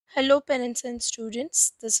Hello, parents and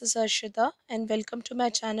students. This is Arshita, and welcome to my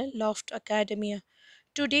channel Loft Academia.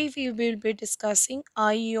 Today, we will be discussing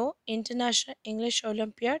IEO International English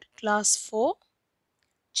Olympiad Class 4,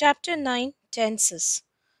 Chapter 9 Tenses.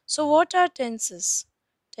 So, what are tenses?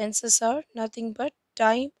 Tenses are nothing but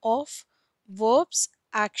time of verbs,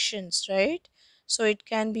 actions, right? So, it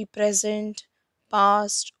can be present,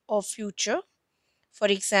 past, or future. For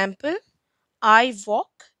example, I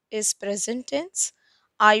walk is present tense.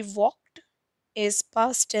 I walked is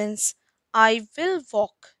past tense. I will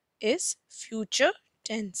walk is future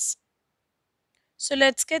tense. So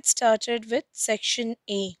let's get started with section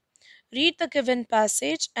A. Read the given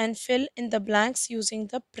passage and fill in the blanks using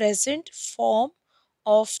the present form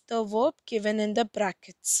of the verb given in the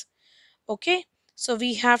brackets. Okay, so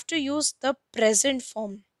we have to use the present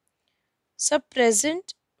form. सब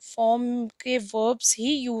present form के verbs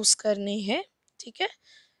ही use करने हैं. ठीक है.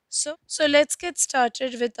 So let's get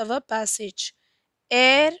started with our passage.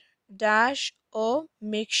 Air dash a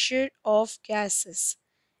mixture of gases.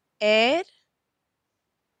 Air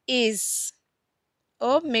is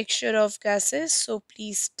a mixture of gases. So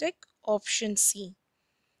please tick option C.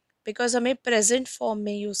 Because हमें present form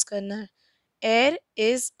में use करना है. Air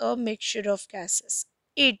is a mixture of gases.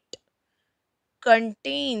 It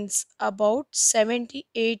contains about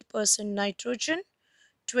 78% nitrogen,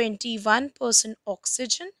 21%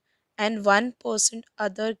 oxygen, and 1%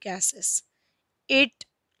 other gases. It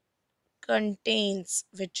contains,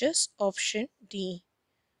 which is option D.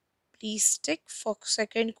 Please tick for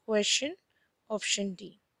second question, option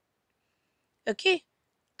D. Okay.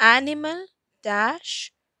 Animal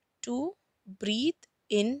dash to breathe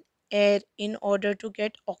in air in order to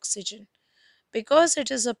get oxygen. Because it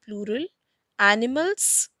is a plural,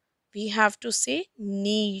 animals, we have to say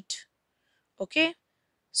need. Okay.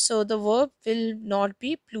 So the verb will not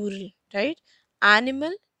be plural, right?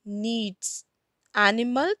 Animal needs.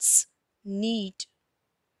 Animals need.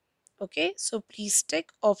 Okay, so please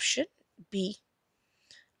tick option B.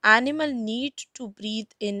 Animal need to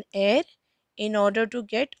breathe in air in order to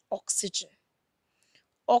get oxygen.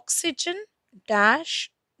 Oxygen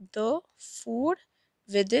dash the food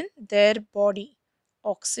within their body.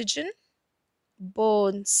 Oxygen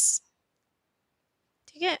burns.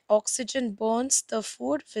 ठीक है, oxygen burns the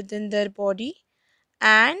food within their body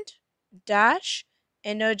and dash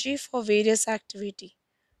energy for various activity.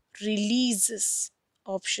 Releases,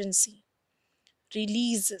 option C.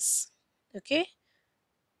 Releases, okay,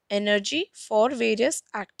 energy for various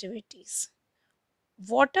activities.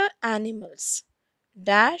 Water animals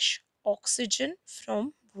dash oxygen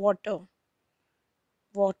from water.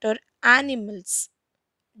 Water animals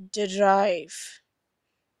derive,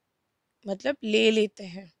 मतलब ले लेते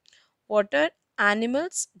हैं. Water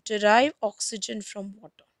animals derive oxygen from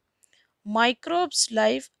water. Microbes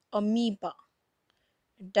like amoeba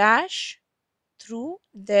dash through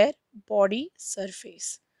their body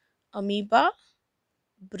surface. Amoeba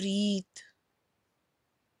breathe.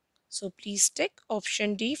 So please tick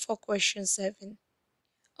option D for question 7.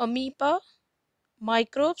 Amoeba,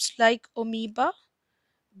 microbes like amoeba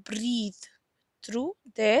breathe through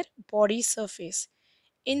their body surface.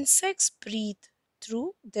 Insects breathe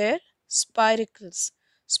through their spiracles.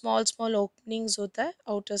 Small openings होता है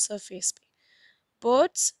outer surface पे.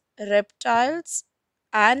 Birds, reptiles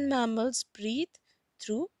and mammals breathe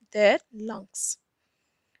through their lungs.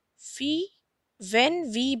 We,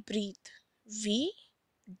 when we breathe, we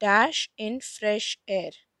dash in fresh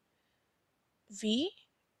air. We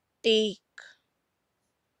take.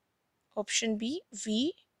 Option B,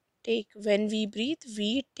 we take. When we breathe,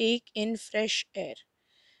 we take in fresh air.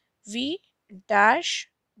 We dash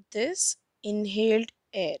this inhaled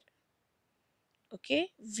air.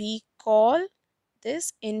 Okay, we call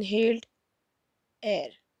this inhaled air.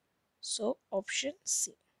 So option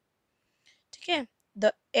C. ठीक है,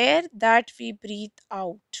 the air that we breathe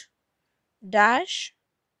out dash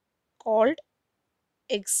called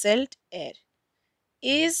exhaled air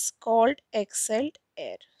is called exhaled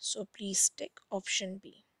air. So please take option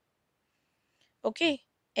B. Okay,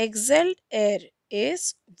 exhaled air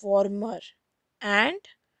is warmer and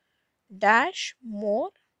dash more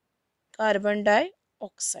carbon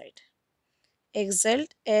dioxide.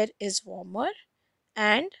 Exhaled air is warmer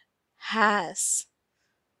and has,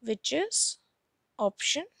 which is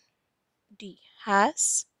option D,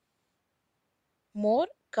 has more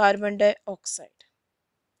carbon dioxide.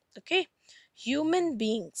 Okay, human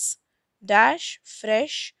beings dash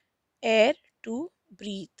fresh air to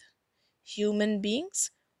breathe. Human beings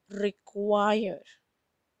require,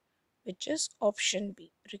 which is option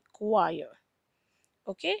B, require.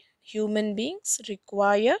 Okay, human beings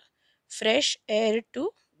require fresh air to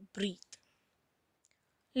breathe.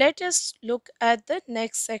 Let us look at the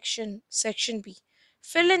next section, section B.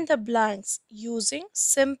 Fill in the blanks using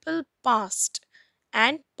simple past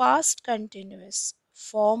and past continuous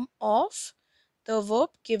form of the verb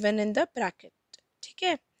given in the bracket. ठीक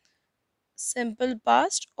है, simple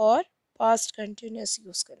past और past continuous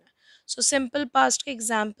use करना. So simple past के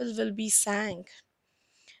example will be sang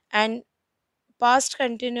and past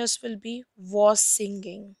continuous will be was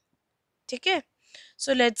singing. ठीक है,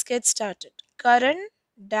 so let's get started. Karan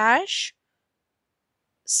dash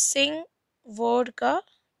sing word का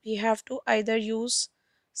we have to either use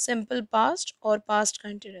simple past or past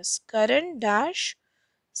continuous. Karan dash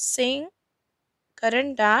sing,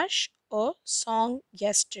 Karan dash a song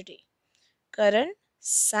yesterday. Karan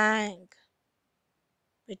sang,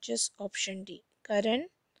 which is option D. Karan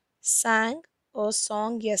sang a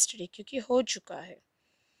song yesterday क्योंकि हो चुका है.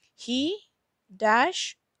 He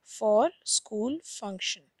dash for school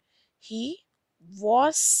function. He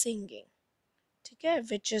was singing. ठीक है,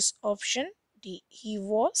 which is option D. He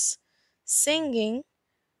was singing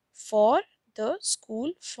for the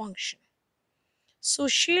school function.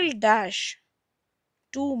 Sushil dash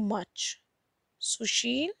too much.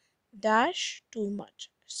 Sushil dash too much.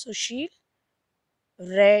 Sushil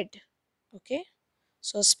read. Okay,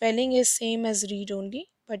 so spelling is same as read only,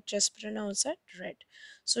 but just pronounce it read.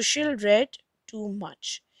 Sushil read too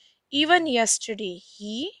much. Even yesterday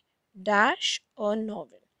he dash a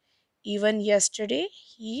novel. Even yesterday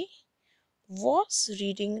he was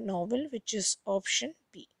reading novel, which is option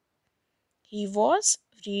B. He was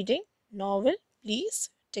reading novel. Please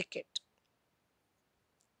tick it.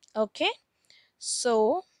 Okay,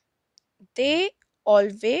 so they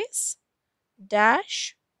always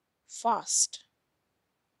dash fast.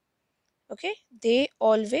 Okay, they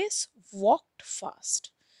always walked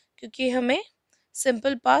fast. क्योंकि हमें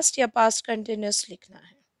simple past या past continuous लिखना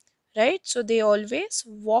है, right? So they always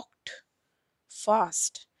walked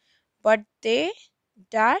fast, but they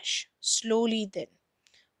dash slowly then.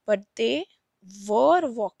 But they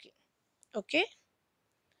were walking. Okay,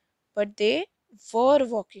 but they were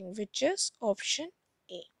walking, which is option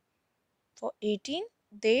A. For 18,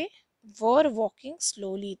 they were walking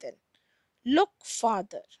slowly then. Look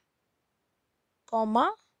farther,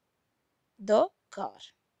 comma, the car.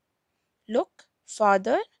 Look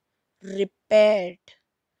farther, repaired.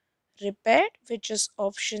 Repaired, which is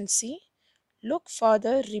option C. Look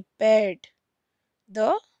farther, repaired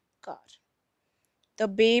the car. The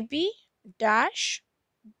baby dash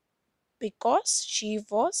because she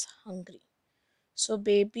was hungry. So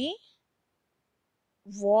baby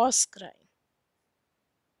was crying.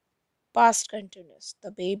 Past continuous.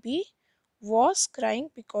 The baby was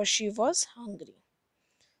crying because she was hungry.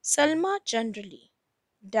 Salma generally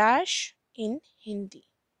dash in Hindi.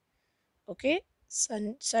 Okay,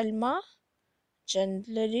 Salma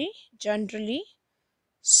generally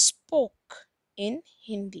spoke in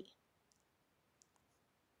Hindi.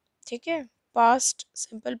 ठीक है, past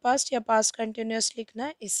simple past या past continuous लिखना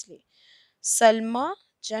है इसलिए. Salma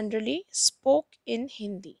generally spoke in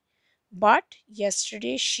Hindi, but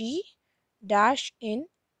yesterday she dash in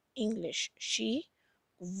English. She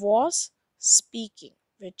was speaking,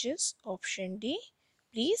 which is option D.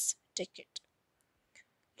 Please tick it.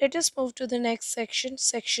 Let us move to the next section,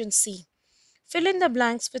 section C. Fill in the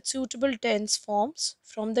blanks with suitable tense forms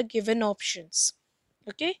from the given options.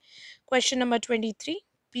 Okay, question number 23.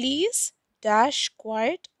 Please dash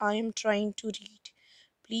quiet. I am trying to read.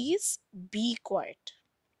 Please be quiet.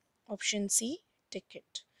 Option C,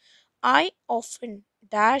 ticket. I often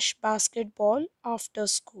dash basketball after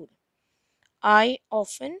school. I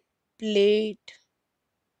often played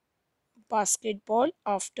basketball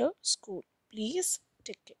after school. Please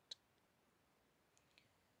ticket.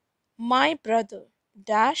 My brother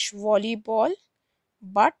dash volleyball,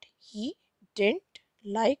 but he didn't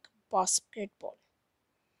like basketball.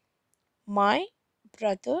 My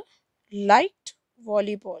brother liked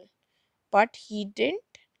volleyball, but he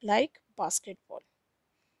didn't like basketball.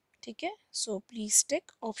 ठीक है, so please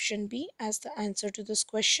tick option B as the answer to this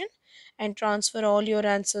question and transfer all your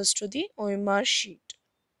answers to the OMR sheet.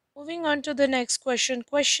 Moving on to the next question,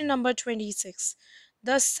 question number 26.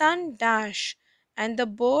 The sun dash and the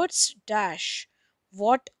birds dash.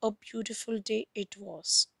 What a beautiful day it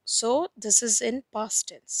was. So this is in past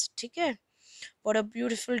tense. ठीक है, what a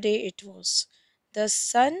beautiful day it was. The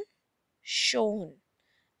sun shone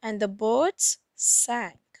and the birds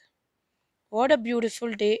sang. What a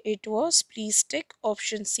beautiful day it was. Please tick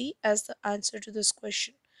option C as the answer to this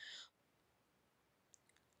question.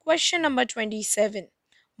 Question number 27.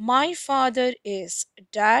 My father is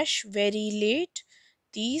dash very late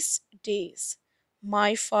these days.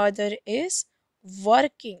 My father is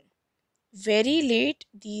working very late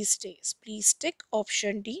these days. Please tick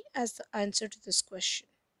option D as the answer to this question.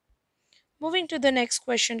 Moving to the next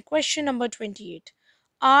question, question number 28.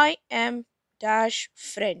 I am dash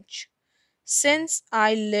French since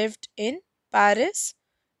I lived in Paris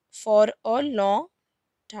for a long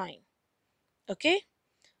time. Okay,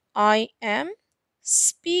 I am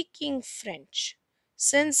speaking French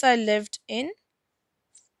since I lived in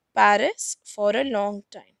Paris for a long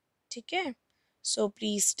time. Okay, so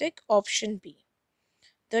please tick option B.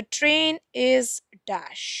 The train is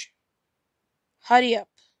dash. Hurry up.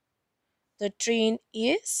 The train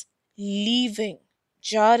is leaving.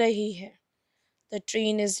 जा रही है. The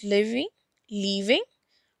train is leaving.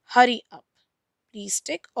 Hurry up. Please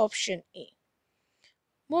tick option A.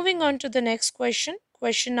 Moving on to the next question.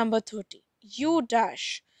 Question number 30. You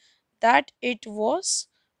dash that it was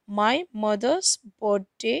my mother's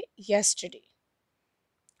birthday yesterday.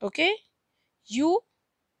 Okay? You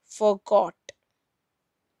forgot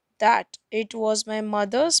that it was my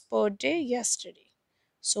mother's birthday yesterday.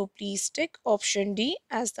 So please tick option D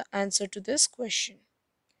as the answer to this question.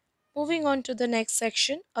 Moving on to the next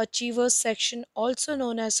section, Achievers section, also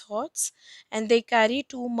known as HOTS, and they carry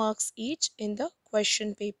 2 marks each in the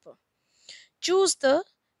question paper. Choose the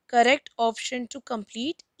correct option to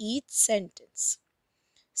complete each sentence.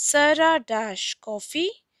 Sarah dash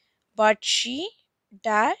coffee, but she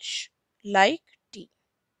dash like tea.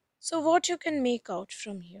 So what you can make out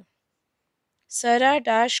from here? Sarah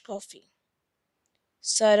dash coffee.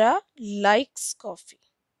 Sarah likes coffee.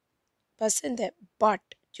 पसंद है but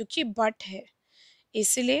क्योंकि but है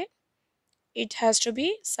इसलिए it has to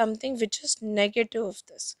be something which is negative of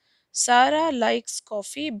this. Sarah likes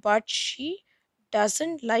coffee but she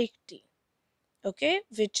doesn't like tea. Okay,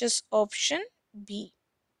 which is option B.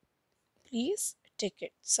 Please tick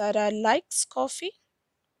it. Sarah likes coffee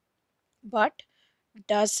but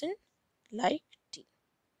doesn't like tea.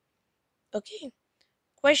 Okay,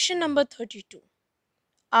 question number 32.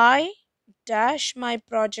 I dash my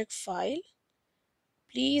project file.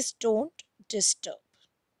 Please don't disturb.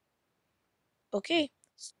 Okay,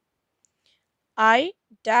 I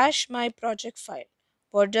dash my project file.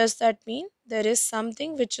 What does that mean? There is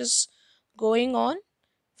something which is going on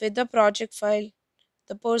with the project file.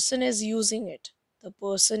 The person is using it. The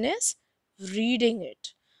person is reading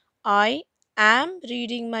it. I am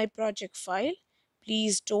reading my project file.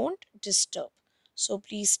 Please don't disturb. So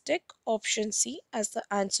please tick option C as the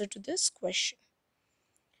answer to this question.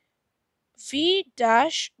 We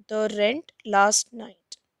dash the rent last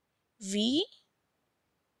night. We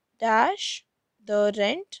dash the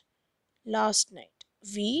rent last night.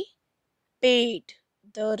 We paid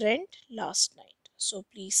the rent last night. So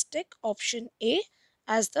please tick option A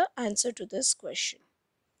as the answer to this question.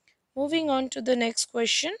 Moving on to the next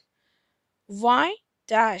question. Why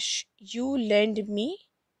dash you lend me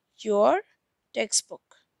your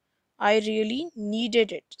textbook? I really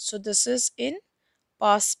needed it. So this is in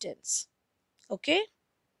past tense. Okay.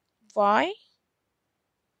 Why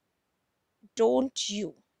don't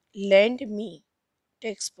you lend me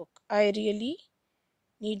textbook? I really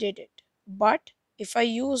needed it. But if I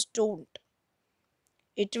use don't,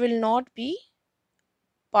 it will not be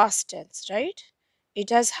past tense, right? It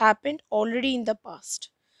has happened already in the past.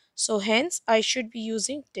 So hence I should be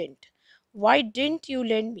using didn't. Why didn't you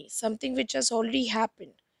lend me? Something which has already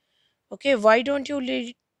happened. Okay, why don't you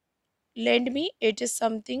lend me? It is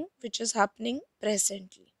something which is happening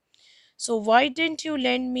presently. So why didn't you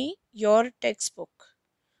lend me your textbook?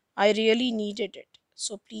 I really needed it.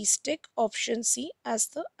 So please tick option C as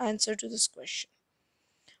the answer to this question.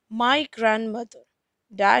 My grandmother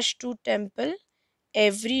dash to temple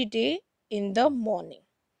every day in the morning.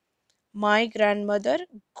 My grandmother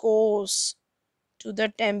goes to the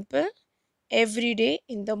temple every day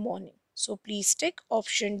in the morning. So please tick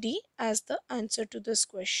option D as the answer to this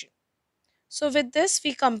question. So with this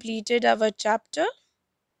we completed our chapter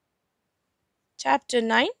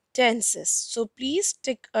 9 tenses. So please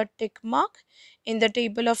tick a tick mark in the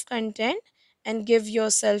table of content and give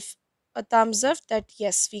yourself a thumbs up that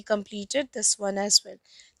yes, we completed this one as well.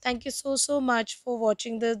 Thank you so much for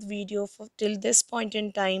watching the video for till this point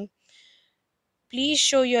in time. Please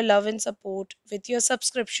show your love and support with your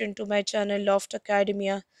subscription to my channel Loft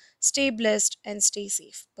Academia. Stay blessed and stay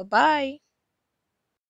safe. Bye bye.